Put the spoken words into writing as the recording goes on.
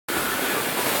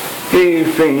Hey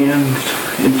fans,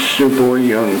 it's your boy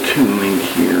Young Toon Link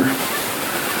here.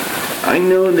 I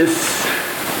know this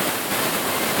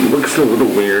looks a little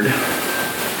weird.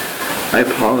 I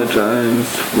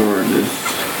apologize for this.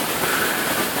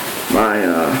 My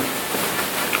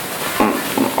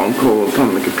uncle is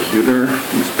on the computer.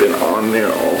 He's been on there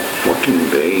all fucking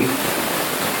day.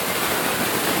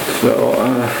 So,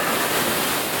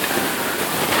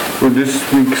 for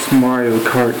this week's Mario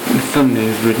Kart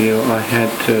Sundays video, I had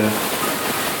to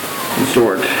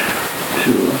resort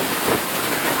to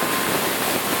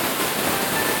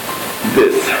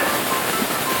this.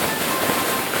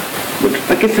 Which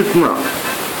I guess it's not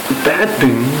a bad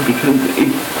thing because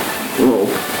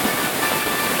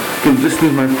this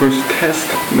is my first test,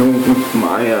 with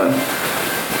my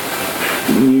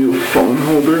new phone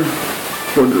holder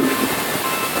for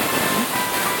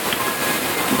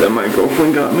that my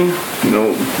girlfriend got me.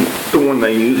 The one I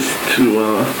used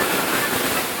to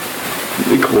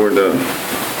record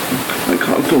my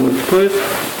console let's plays.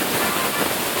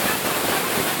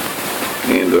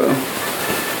 And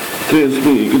today's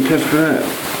will be a good test for that.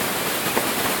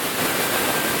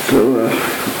 So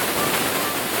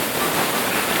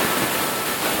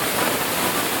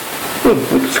oh,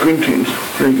 like the screen changed.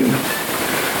 Very good.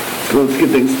 So let's get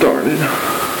things started.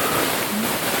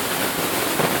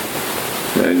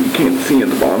 You can't see at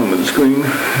the bottom of the screen.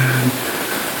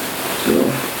 So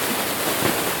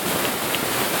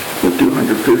we'll do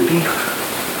 150.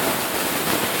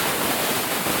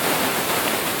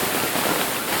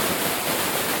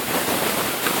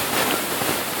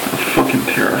 Fucking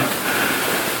Tara.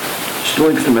 She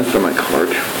likes to mess up my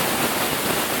cart.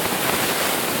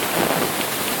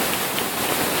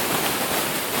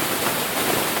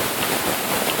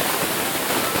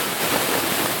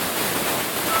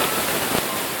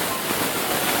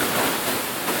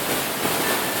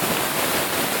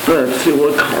 Let's see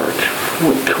what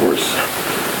course.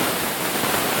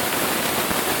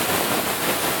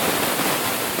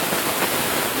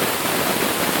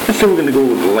 So we're gonna go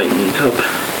with the lightning cup.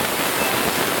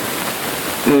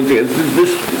 Okay,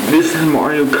 this is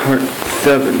Mario Kart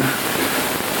 7.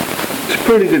 It's a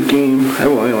pretty good game. I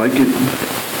really like it.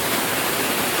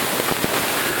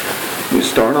 We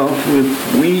start off with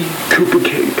Wii Koopa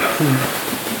Cape.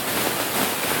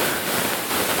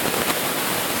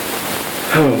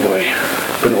 Oh boy,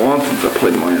 it's been a while since I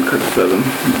played Mario Kart 7.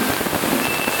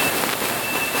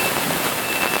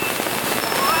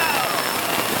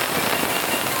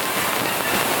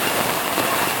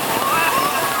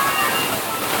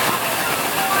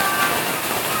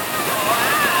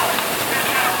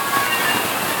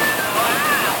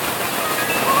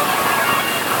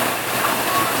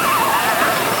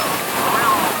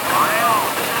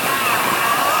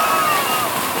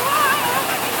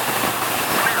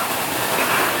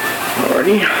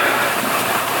 Alrighty.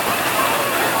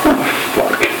 Oh,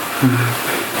 fuck.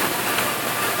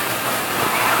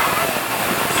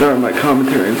 Sorry, my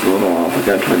commentary is a little off. I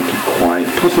gotta try to keep quiet.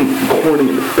 Plus, I'm recording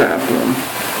in the bathroom.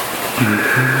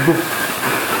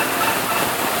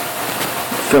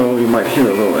 So, you might hear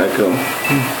a little echo.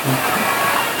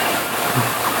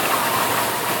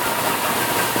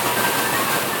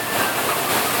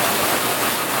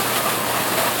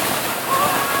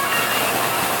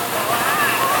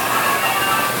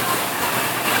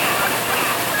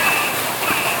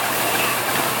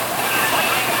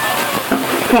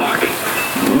 Fuck.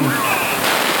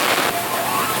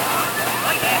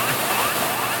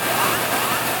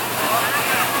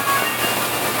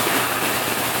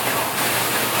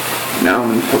 Now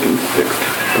I'm in fucking 6th.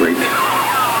 Great.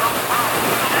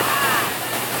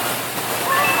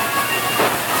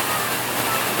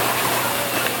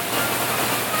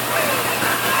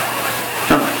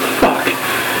 Oh, fuck.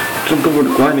 Jumped over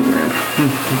the gliding ramp.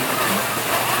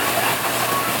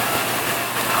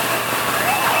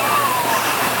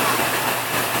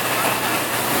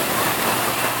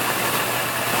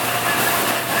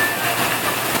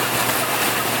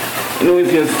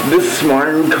 Anyways, yes, this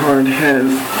Mario Kart has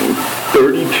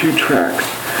 32 tracks.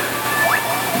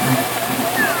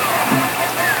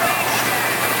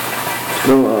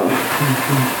 So,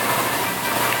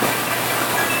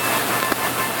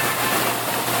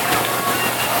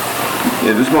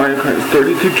 yeah, this Mario Kart has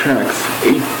 32 tracks,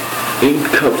 8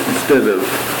 cups instead of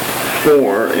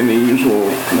 4 in the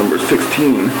usual number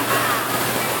 16.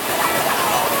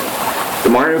 The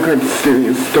Mario Kart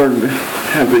series started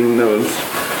having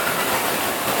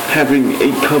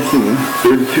 8 cups and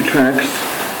 32 tracks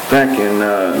back in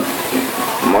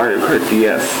Mario Kart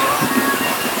DS.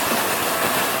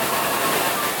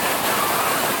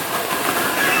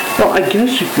 Well, I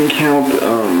guess you can count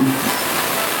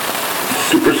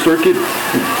Super Circuit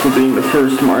for being the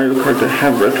first Mario Kart to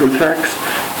have retro tracks,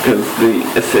 because the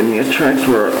SNES tracks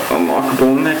were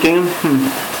unlockable in that game.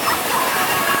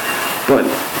 But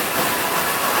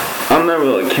I'm not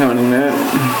really counting that.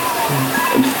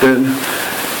 Instead,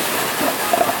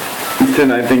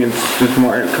 I think it's just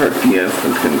Mario Kart DS.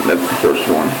 That's the first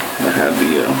one that had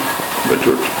the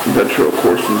retro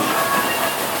courses.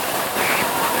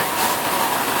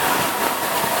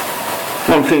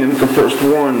 I'm saying it's the first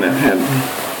one that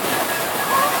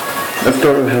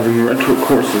started having retro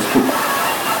courses from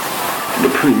the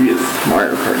previous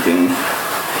Mario Kart games.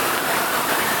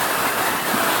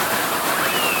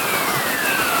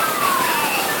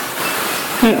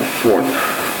 Yeah, fourth.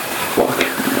 Fuck.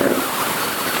 Alright.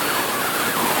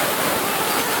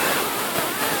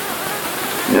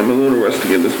 Yeah, I'm a little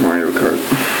rusty at this Mario Kart.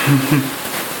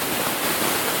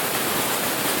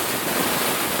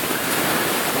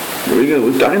 Here we go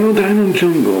with Dino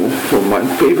Jungle for my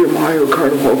favorite Mario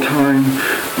Kart of all time,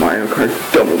 Mario Kart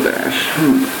Double Dash.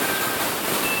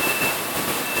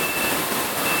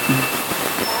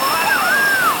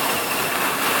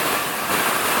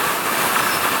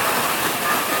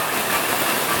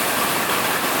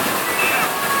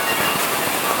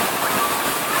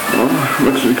 Well, I'm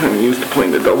actually kind of used to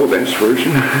playing the Double Dash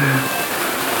version.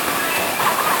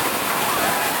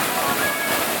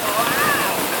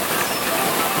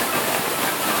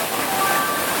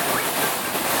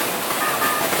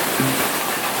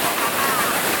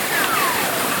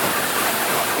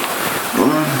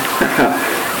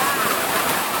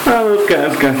 Oh, those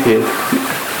guys got hit.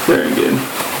 Very good.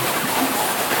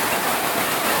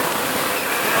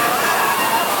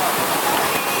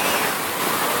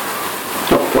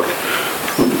 Oh, fuck.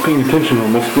 I wasn't paying attention, I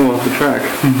almost flew off the track.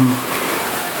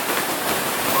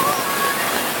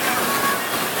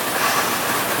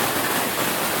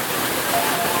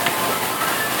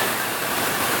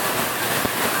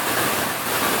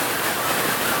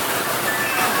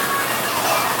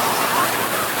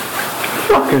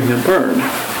 Fucking a bird.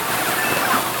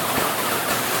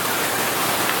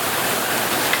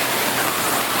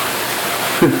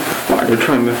 Why, they're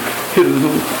trying to hit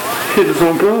his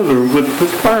own brother with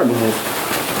his fireballs.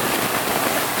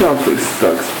 That place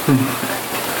sucks.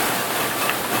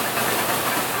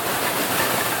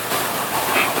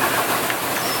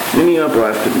 Then he got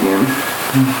blasted again.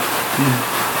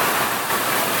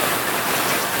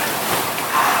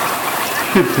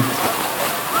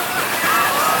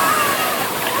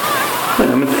 Wait,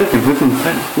 I'm in second.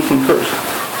 Who's in first?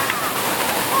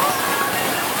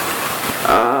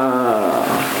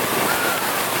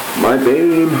 My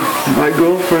babe, my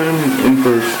girlfriend in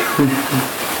first.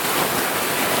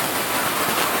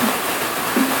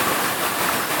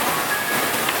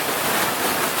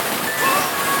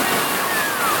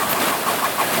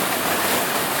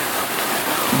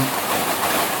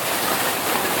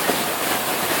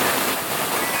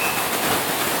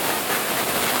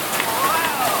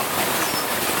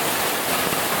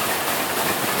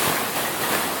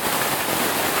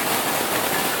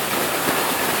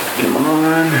 Come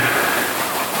on.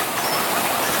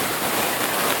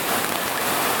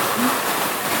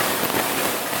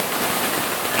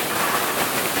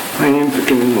 I am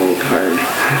freaking a little tired.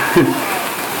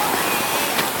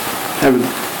 Haven't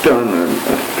done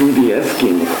a 3DS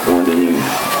game recording in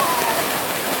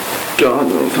God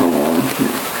knows how long.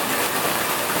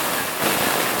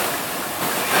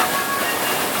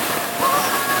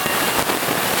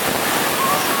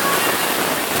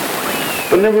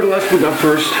 But nevertheless, we got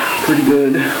first. Pretty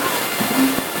good.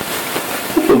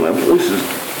 Hopefully my voice is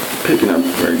picking up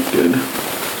very good.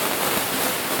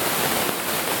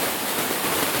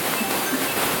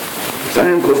 I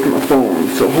am close to my phone,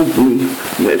 so hopefully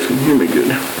you guys can hear me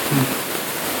good.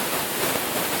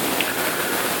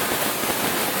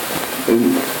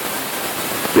 And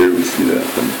there we see that.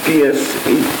 The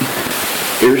DS8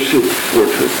 Airship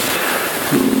Fortress.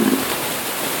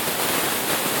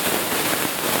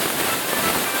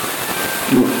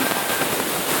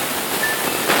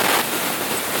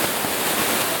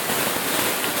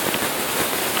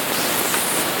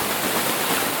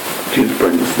 Change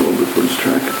brightness a little bit for this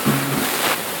track.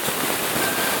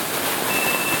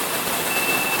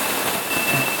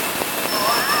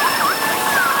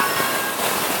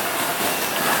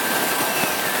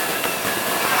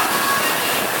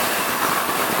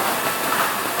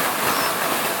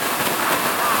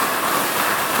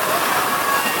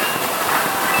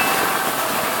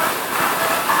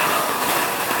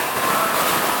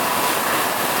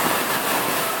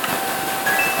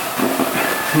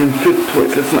 In fifth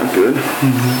place, that's not good.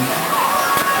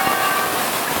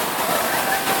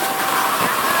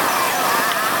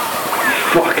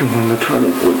 Fuck. Come on, let's try to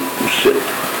avoid shit.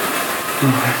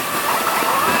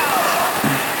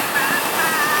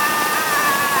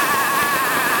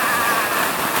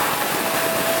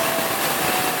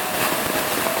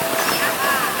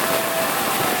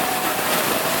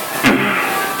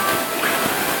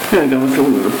 Yeah, that was a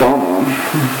little bomb on.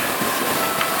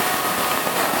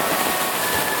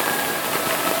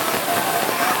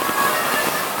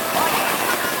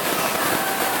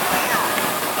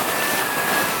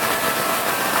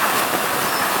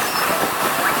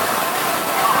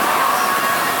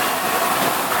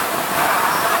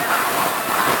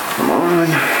 Come on.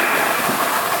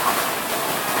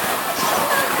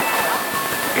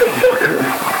 You fucker.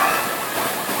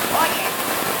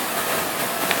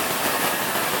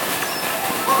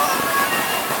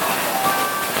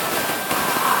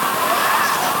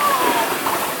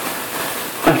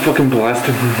 I fucking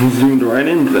blasted and zoomed right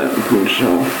into that boom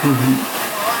shell.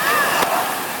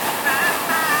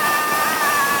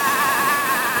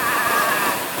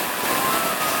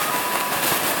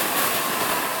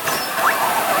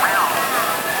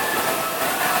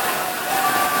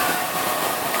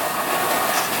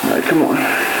 Alright, come on.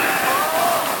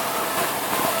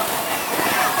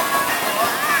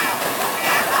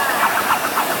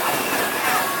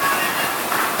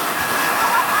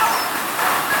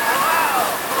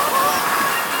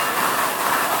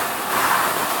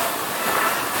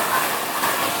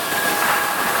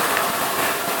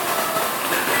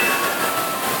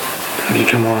 Okay,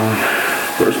 come on.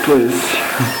 First place.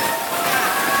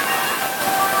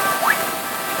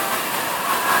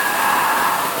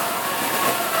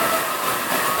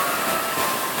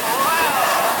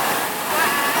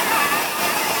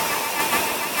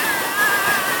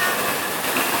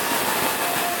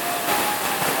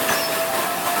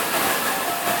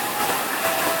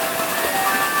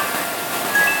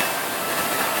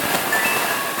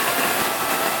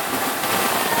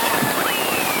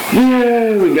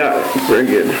 Yeah, we got it. Very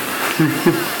good.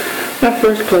 That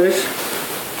first place,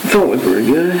 it's always very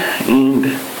good, and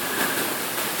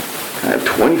I have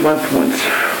 25 points.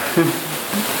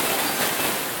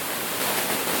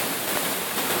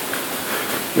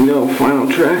 You know, final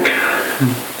track,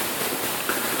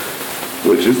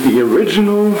 which is the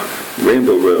original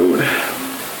Rainbow Road.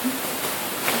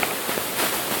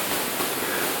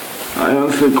 I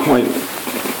honestly quite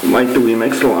like the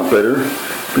remix a lot better,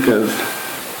 because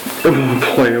they're more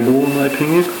playable in my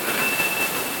opinion.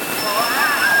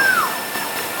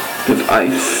 Because I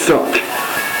suck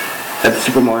at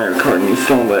Super Mario Kart, and you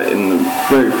saw that in the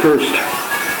very first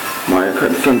Mario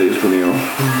Kart Sundays video.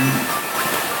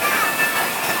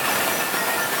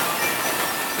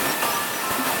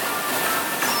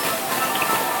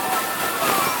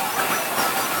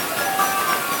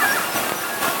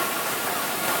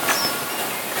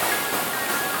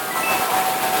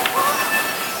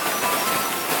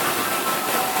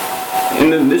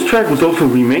 And then this track was also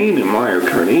remade in Mario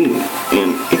Kart 8,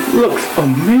 and it looks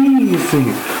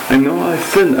amazing. I know I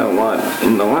said that a lot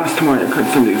in the last Mario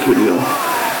Kart Sundays video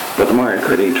about the Mario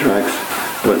Kart 8 tracks,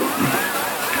 but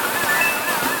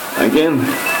again,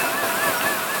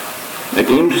 the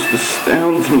game just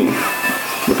astounds me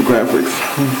with the graphics.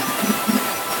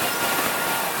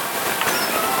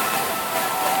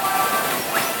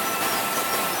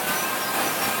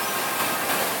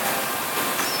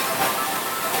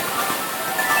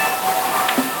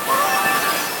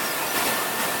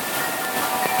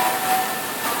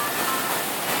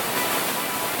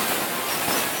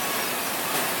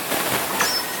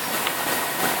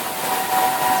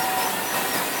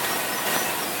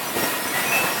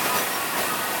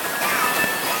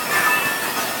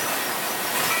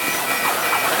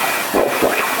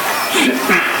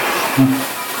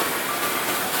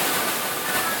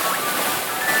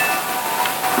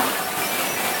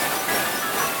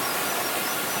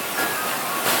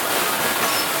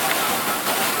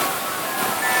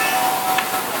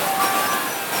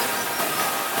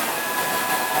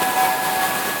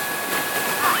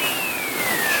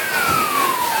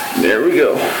 There we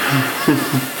go.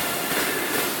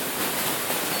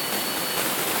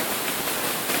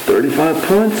 $35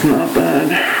 points, not bad.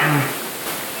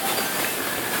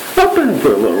 Not bad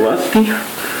for a little rusty.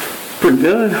 Pretty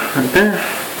good, right there.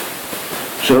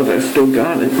 Shows I still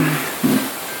got it.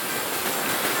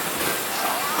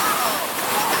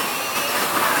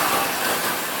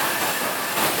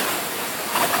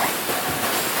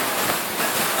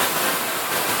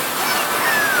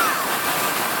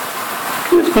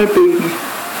 Here's my baby.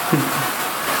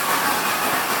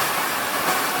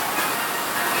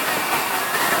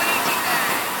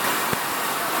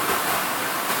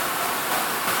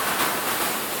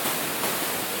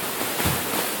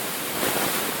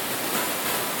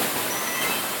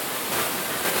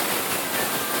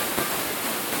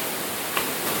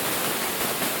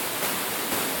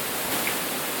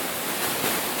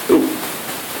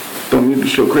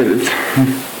 show credits.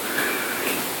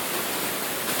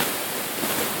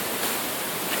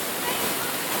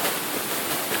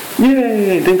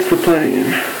 Yay, thanks for playing.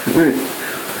 Alright.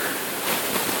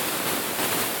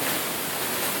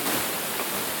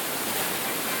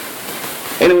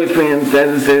 Anyways, fans, that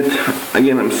is it.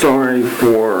 Again, I'm sorry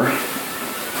for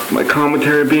my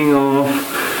commentary being off.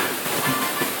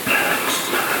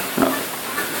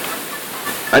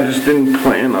 I just didn't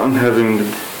plan on having to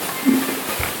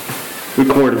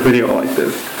record a video like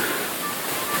this.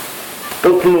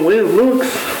 But from the way it looks,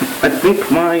 I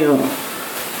think my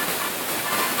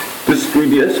this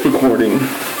 3DS recording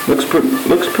looks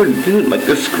pretty good. Like,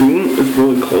 the screen is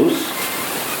really close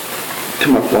to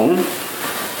my phone,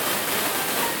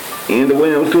 and the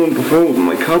way I was doing before with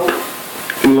my cup,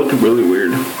 it looked really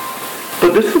weird.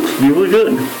 But this looks really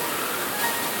good.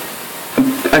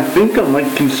 I think I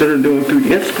might consider doing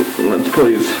 3DS Let's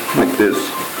Plays like this.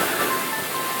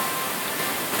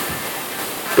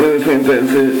 But anyways, fans,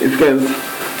 that's it. If you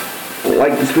guys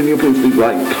like this video, please leave a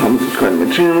like, comment, subscribe to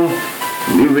my channel.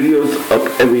 New videos up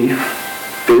every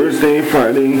Thursday,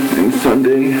 Friday, and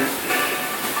Sunday.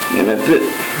 And that's it.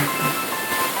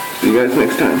 See you guys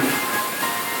next time.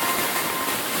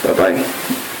 Bye-bye.